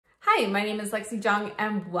Hi, my name is Lexi Jong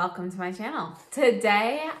and welcome to my channel.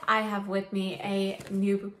 Today I have with me a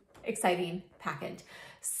new exciting package.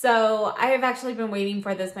 So I have actually been waiting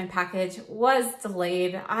for this. My package was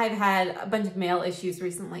delayed. I've had a bunch of mail issues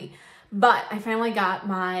recently, but I finally got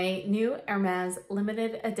my new Hermes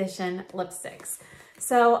limited edition lipsticks.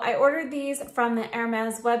 So I ordered these from the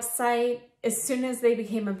Hermes website as soon as they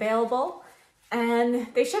became available and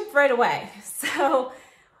they shipped right away. So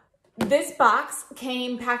this box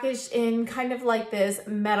came packaged in kind of like this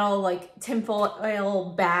metal, like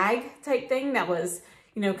tinfoil bag type thing that was,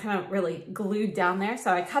 you know, kind of really glued down there.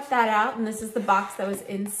 So I cut that out and this is the box that was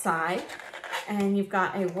inside. And you've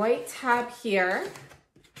got a white tab here.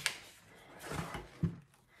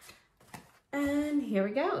 And here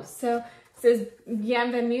we go. So it says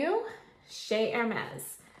Bienvenue chez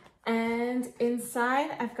Hermes. And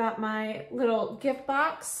inside I've got my little gift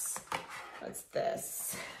box. What's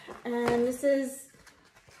this? And this is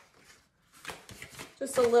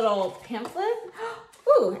just a little pamphlet.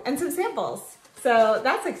 Ooh, and some samples. So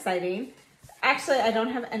that's exciting. Actually, I don't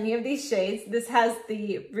have any of these shades. This has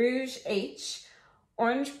the Rouge H,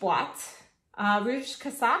 Orange Boîte, Rouge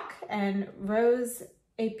Cassac, and Rose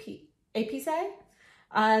Épice.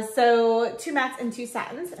 So 2 mattes and 2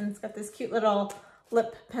 satins, and it's got this cute little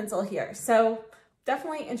lip pencil here. So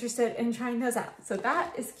definitely interested in trying those out. So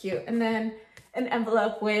that is cute. And then an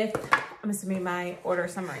envelope with, I'm assuming, my order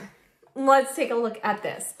summary. Let's take a look at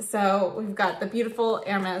this. So we've got the beautiful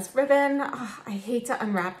Hermes ribbon. Oh, I hate to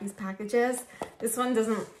unwrap these packages. This one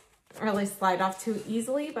doesn't really slide off too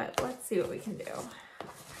easily, but let's see what we can do.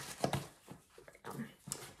 There we go.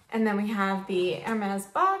 And then we have the Hermes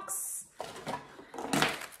box.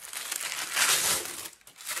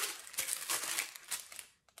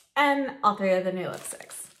 And all 3 of the new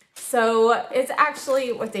lipsticks. So it's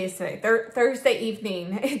actually, what day is today? Thursday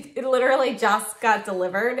evening. It literally just got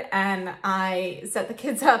delivered and I set the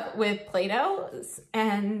kids up with Play-Doh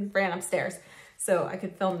and ran upstairs so I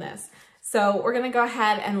could film this. So we're gonna go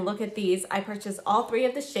ahead and look at these. I purchased all 3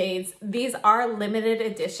 of the shades. These are limited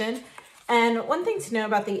edition. And one thing to know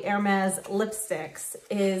about the Hermes lipsticks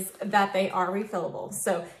is that they are refillable.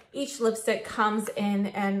 So each lipstick comes in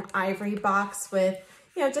an ivory box with,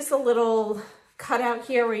 you know, just a little cutout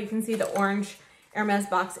here where you can see the orange Hermes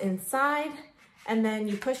box inside. And then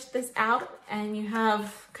you push this out and you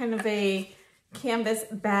have kind of a canvas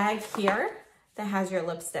bag here that has your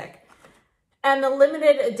lipstick. And the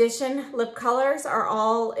limited edition lip colors are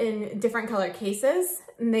all in different color cases.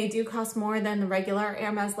 And they do cost more than the regular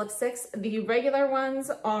Hermes lipsticks. The regular ones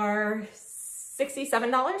are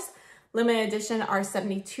 $67. Limited edition are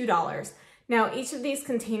 $72. Now, each of these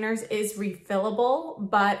containers is refillable,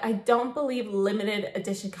 but I don't believe limited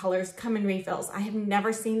edition colors come in refills. I have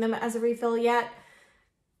never seen them as a refill yet,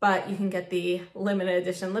 but you can get the limited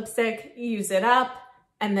edition lipstick, use it up,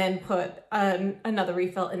 and then put another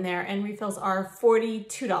refill in there. And refills are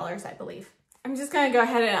 $42, I believe. I'm just gonna go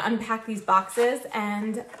ahead and unpack these boxes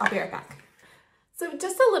and I'll be right back. So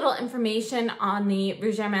just a little information on the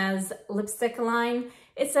Rouge Hermes lipstick line.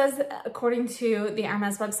 It says, according to the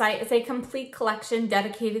Hermes website, it's a complete collection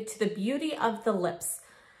dedicated to the beauty of the lips.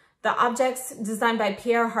 The objects designed by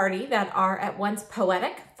Pierre Hardy that are at once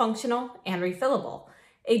poetic, functional, and refillable.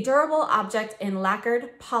 A durable object in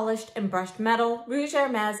lacquered, polished, and brushed metal, Rouge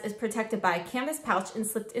Hermes is protected by a canvas pouch and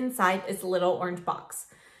slipped inside its little orange box.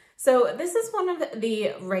 So this is one of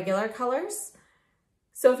the regular colors.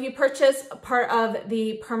 So if you purchase part of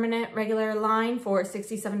the permanent regular line for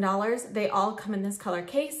 $67, they all come in this color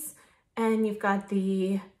case. And you've got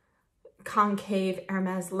the concave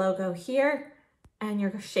Hermes logo here and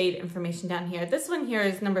your shade information down here. This one here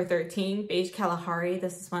is number 13, Beige Kalahari.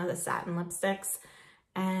 This is one of the satin lipsticks.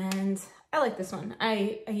 And I like this one.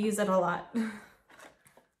 I use it a lot.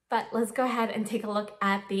 But let's go ahead and take a look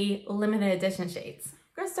at the limited edition shades.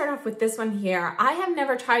 We're gonna start off with this one here. I have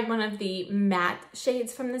never tried one of the matte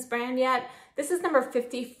shades from this brand yet. This is number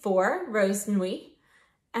 54, Rose Nuit.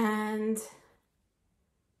 And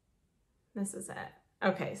this is it.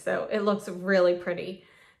 Okay, so it looks really pretty.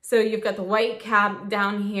 So you've got the white cap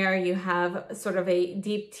down here. You have sort of a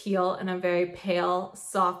deep teal and a very pale,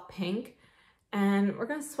 soft pink. And we're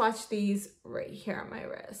gonna swatch these right here on my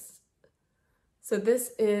wrist. So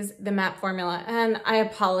this is the matte formula, and I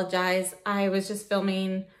apologize. I was just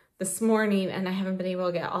filming this morning and I haven't been able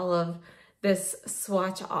to get all of this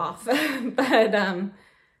swatch off, but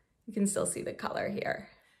you can still see the color here.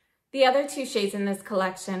 The other 2 shades in this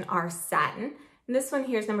collection are Satin, and this one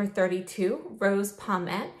here is number 32, Rose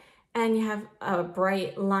Palmette, and you have a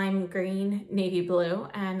bright lime green, navy blue,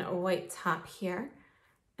 and a white top here.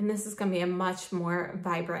 And this is gonna be a much more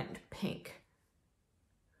vibrant pink.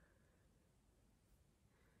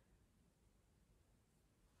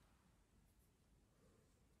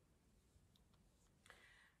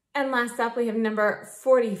 And last up, we have number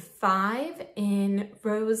 45 in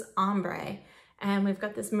Rose Ombre. And we've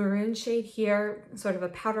got this maroon shade here, sort of a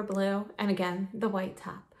powder blue, and again, the white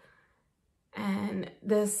top. And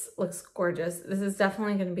this looks gorgeous. This is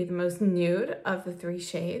definitely going to be the most nude of the three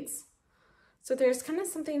shades. So there's kind of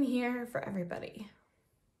something here for everybody.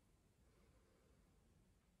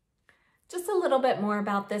 Just a little bit more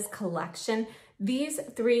about this collection. These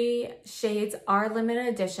three shades are limited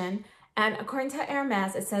edition. And according to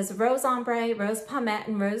Hermes, it says Rose Ombre, Rose Palmette,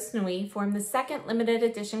 and Rose Nuit form the second limited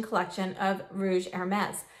edition collection of Rouge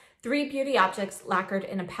Hermes. 3 beauty objects lacquered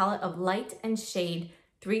in a palette of light and shade,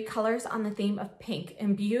 3 colors on the theme of pink,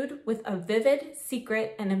 imbued with a vivid,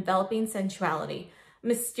 secret, and enveloping sensuality.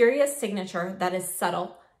 Mysterious signature that is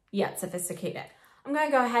subtle, yet sophisticated. I'm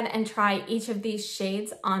gonna go ahead and try each of these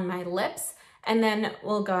shades on my lips, and then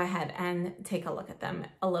we'll go ahead and take a look at them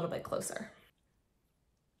a little bit closer.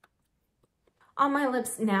 On my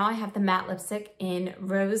lips now, I have the matte lipstick in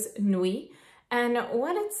Rose Nuit. And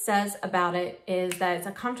what it says about it is that it's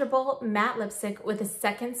a comfortable matte lipstick with a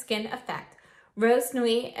second skin effect. Rose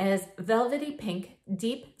Nuit is velvety pink,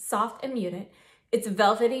 deep, soft, and muted. Its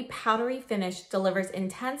velvety, powdery finish delivers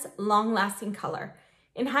intense, long-lasting color.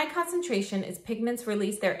 In high concentration, its pigments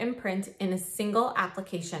release their imprint in a single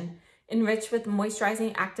application. Enriched with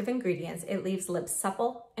moisturizing active ingredients, it leaves lips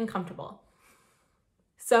supple and comfortable.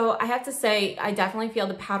 So I have to say, I definitely feel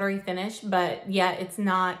the powdery finish, but yet it's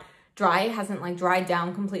not dry. It hasn't like dried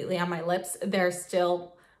down completely on my lips. There's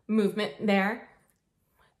still movement there.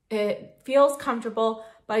 It feels comfortable,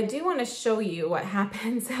 but I do want to show you what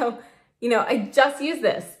happens. So, you know, I just used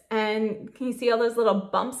this, and can you see all those little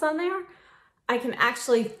bumps on there? I can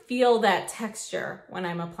actually feel that texture when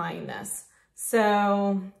I'm applying this.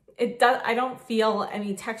 So I don't feel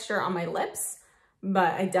any texture on my lips,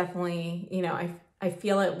 but I definitely, you know, I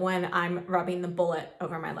feel it when I'm rubbing the bullet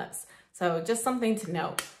over my lips. So just something to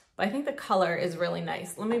note. But I think the color is really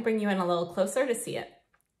nice. Let me bring you in a little closer to see it.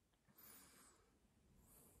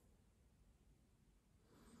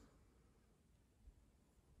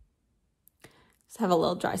 Just have a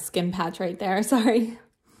little dry skin patch right there, sorry.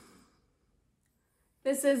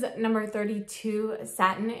 This is number 32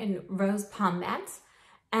 Satin in Rose Palmette.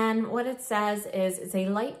 And what it says is it's a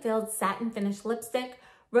light-filled satin finish lipstick.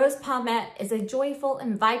 Rose Palmette is a joyful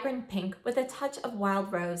and vibrant pink with a touch of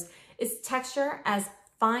wild rose. Its texture, as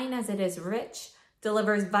fine as it is rich,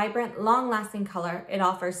 delivers vibrant, long-lasting color. It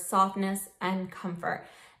offers softness and comfort.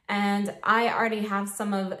 And I already have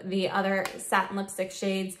some of the other satin lipstick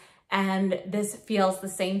shades, and this feels the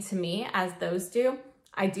same to me as those do.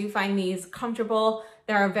 I do find these comfortable.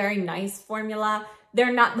 They're a very nice formula.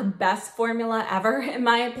 They're not the best formula ever, in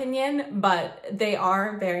my opinion, but they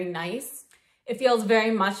are very nice. It feels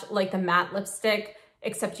very much like the matte lipstick,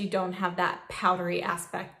 except you don't have that powdery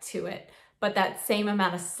aspect to it. But that same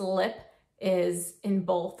amount of slip is in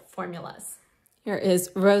both formulas. Here is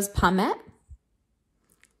Rose Palmette.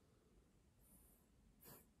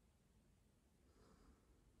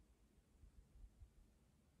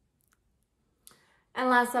 And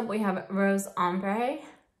last up, we have Rose Ombre.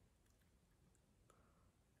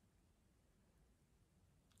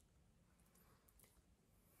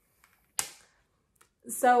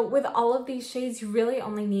 So with all of these shades, you really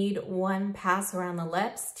only need one pass around the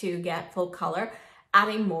lips to get full color.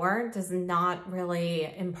 Adding more does not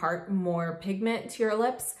really impart more pigment to your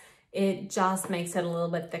lips. It just makes it a little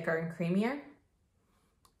bit thicker and creamier.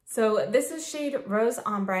 So this is shade Rose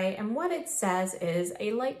Ombre, and what it says is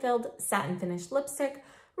a light-filled satin finish lipstick.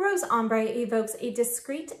 Rose Ombre evokes a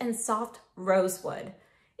discreet and soft rosewood.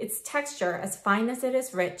 Its texture, as fine as it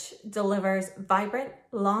is rich, delivers vibrant,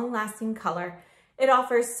 long-lasting color. It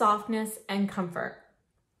offers softness and comfort.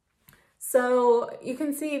 So you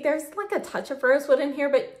can see there's like a touch of rosewood in here,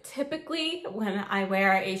 but typically when I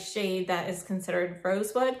wear a shade that is considered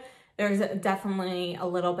rosewood, there's definitely a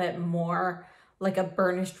little bit more like a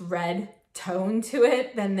burnished red tone to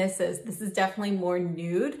it than this is. This is definitely more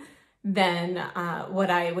nude than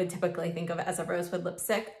what I would typically think of as a rosewood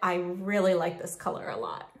lipstick. I really like this color a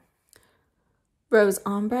lot. Rose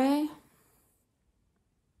Ombre.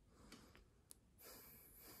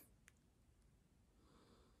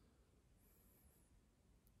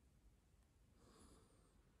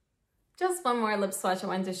 Just one more lip swatch I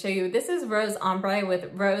wanted to show you. This is Rose Ombre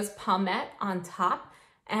with Rose Palmette on top.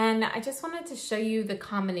 And I just wanted to show you the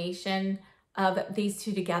combination of these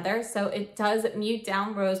two together. So it does mute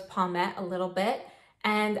down Rose Palmette a little bit.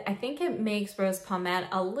 And I think it makes Rose Palmette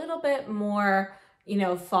a little bit more, you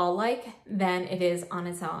know, fall-like than it is on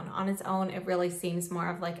its own. On its own, it really seems more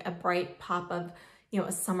of like a bright pop of, you know,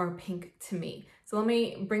 a summer pink to me. So let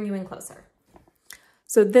me bring you in closer.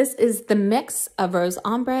 So this is the mix of Rose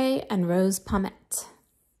Ombre and Rose Pommette.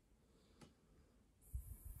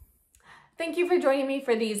 Thank you for joining me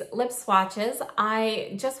for these lip swatches.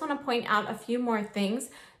 I just want to point out a few more things.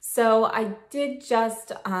 So I did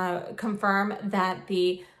just confirm that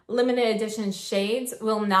the limited edition shades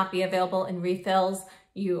will not be available in refills.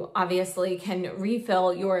 You obviously can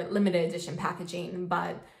refill your limited edition packaging,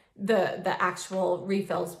 but the actual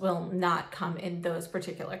refills will not come in those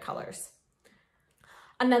particular colors.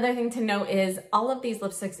 Another thing to note is all of these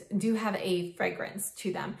lipsticks do have a fragrance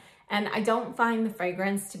to them. And I don't find the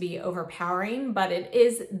fragrance to be overpowering, but it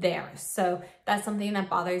is there. So that's something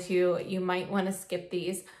that bothers you. You might want to skip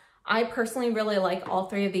these. I personally really like all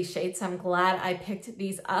three of these shades, so I'm glad I picked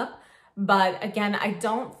these up. But again, I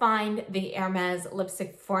don't find the Hermes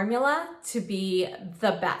lipstick formula to be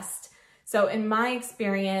the best. So in my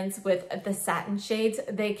experience with the satin shades,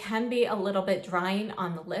 they can be a little bit drying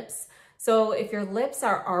on the lips. So if your lips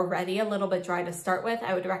are already a little bit dry to start with,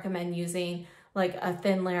 I would recommend using like a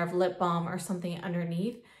thin layer of lip balm or something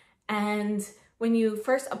underneath. And when you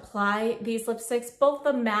first apply these lipsticks, both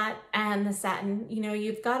the matte and the satin, you know,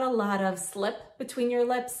 you've got a lot of slip between your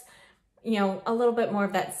lips, you know, a little bit more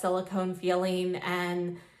of that silicone feeling,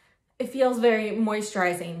 and it feels very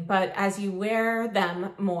moisturizing. But as you wear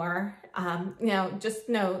them more, you know, just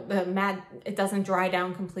know the matte, it doesn't dry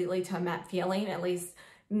down completely to a matte feeling, at least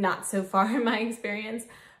not so far in my experience.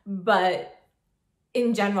 But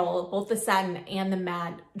in general, both the satin and the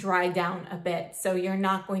matte dry down a bit. So you're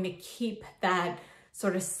not going to keep that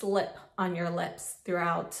sort of slip on your lips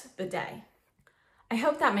throughout the day. I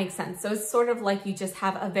hope that makes sense. So it's sort of like you just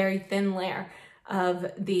have a very thin layer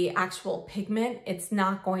of the actual pigment. It's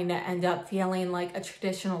not going to end up feeling like a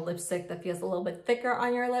traditional lipstick that feels a little bit thicker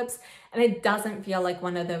on your lips. And it doesn't feel like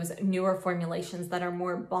one of those newer formulations that are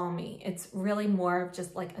more balmy. It's really more of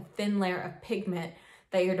just like a thin layer of pigment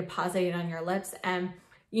that you're depositing on your lips. And,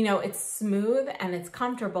 you know, it's smooth and it's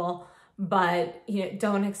comfortable, but, you know,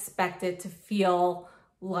 don't expect it to feel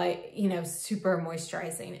like, you know, super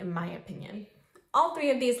moisturizing, in my opinion. All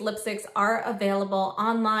three of these lipsticks are available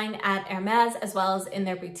online at Hermes as well as in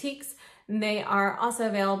their boutiques. They are also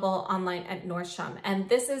available online at Nordstrom. And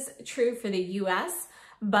this is true for the US,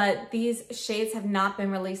 but these shades have not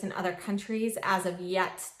been released in other countries as of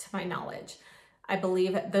yet, to my knowledge. I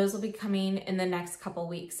believe those will be coming in the next couple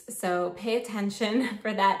weeks. So pay attention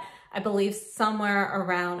for that. I believe somewhere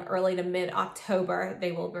around early to mid-October,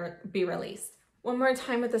 they will be released. One more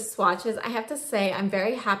time with the swatches, I have to say I'm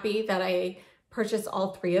very happy that I purchased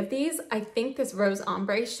all three of these. I think this Rose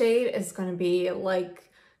Ombre shade is going to be like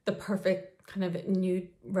the perfect kind of nude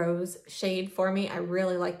rose shade for me. I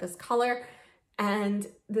really like this color. And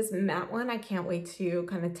this matte one, I can't wait to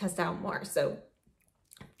kind of test out more. So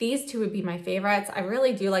these two would be my favorites. I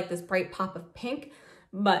really do like this bright pop of pink,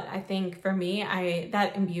 but I think for me,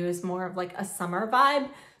 that imbues more of like a summer vibe.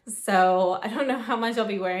 So I don't know how much I'll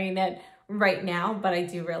be wearing it right now, but I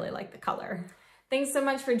do really like the color. Thanks so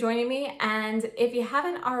much for joining me. And if you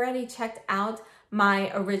haven't already checked out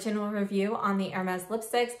my original review on the Hermes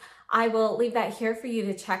lipsticks, I will leave that here for you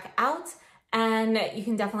to check out. And you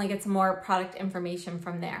can definitely get some more product information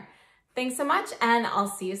from there. Thanks so much, and I'll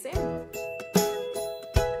see you soon.